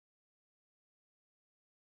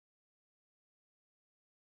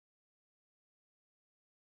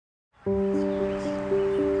I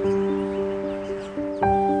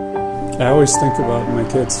always think about my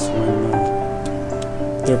kids when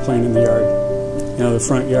they're playing in the yard. You know, the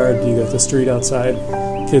front yard, you got the street outside,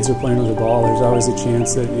 kids are playing with the ball. There's always a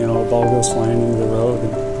chance that, you know, a ball goes flying into the road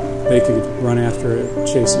and they could run after it,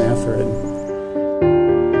 chasing after it.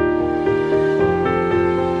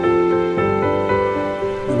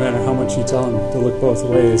 No matter how much you tell them to look both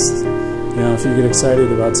ways, you know, if you get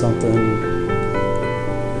excited about something,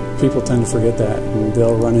 people tend to forget that and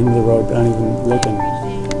they'll run into the road not even looking.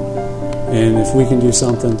 And if we can do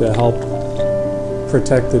something to help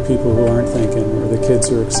protect the people who aren't thinking, or the kids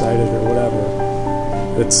who are excited, or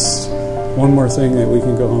whatever, it's one more thing that we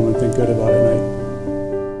can go home and think good about at night.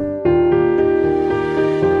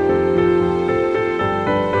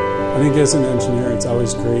 I think as an engineer, it's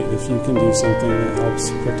always great if you can do something that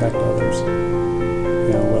helps protect others.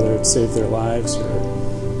 You know, whether it's save their lives or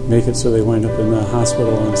make it so they wind up in the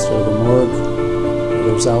hospital instead of the morgue.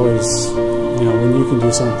 There's always, you know, when you can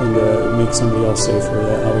do something to make somebody else safer,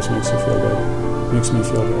 that always makes you feel good. Makes me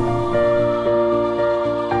feel good.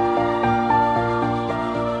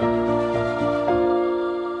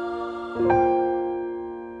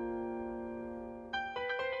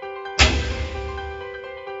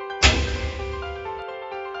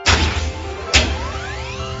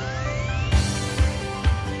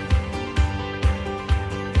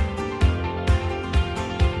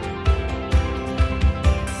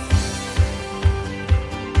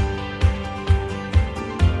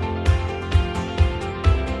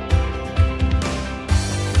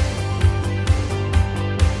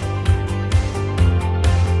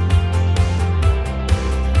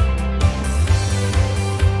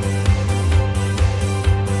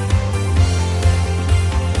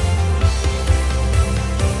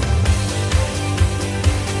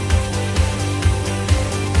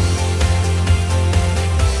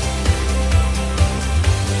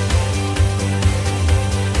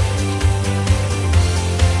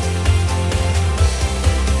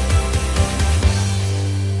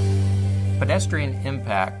 Pedestrian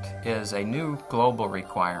impact is a new global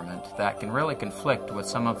requirement that can really conflict with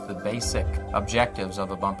some of the basic objectives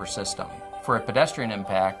of a bumper system. For a pedestrian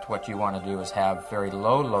impact, what you want to do is have very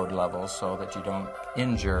low load levels so that you don't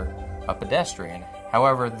injure a pedestrian.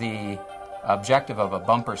 However, the objective of a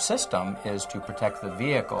bumper system is to protect the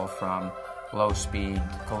vehicle from low-speed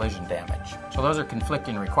collision damage. So those are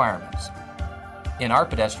conflicting requirements. In our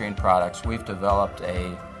pedestrian products, we've developed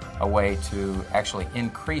a way to actually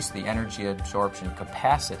increase the energy absorption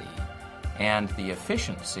capacity and the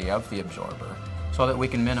efficiency of the absorber so that we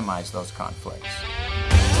can minimize those conflicts.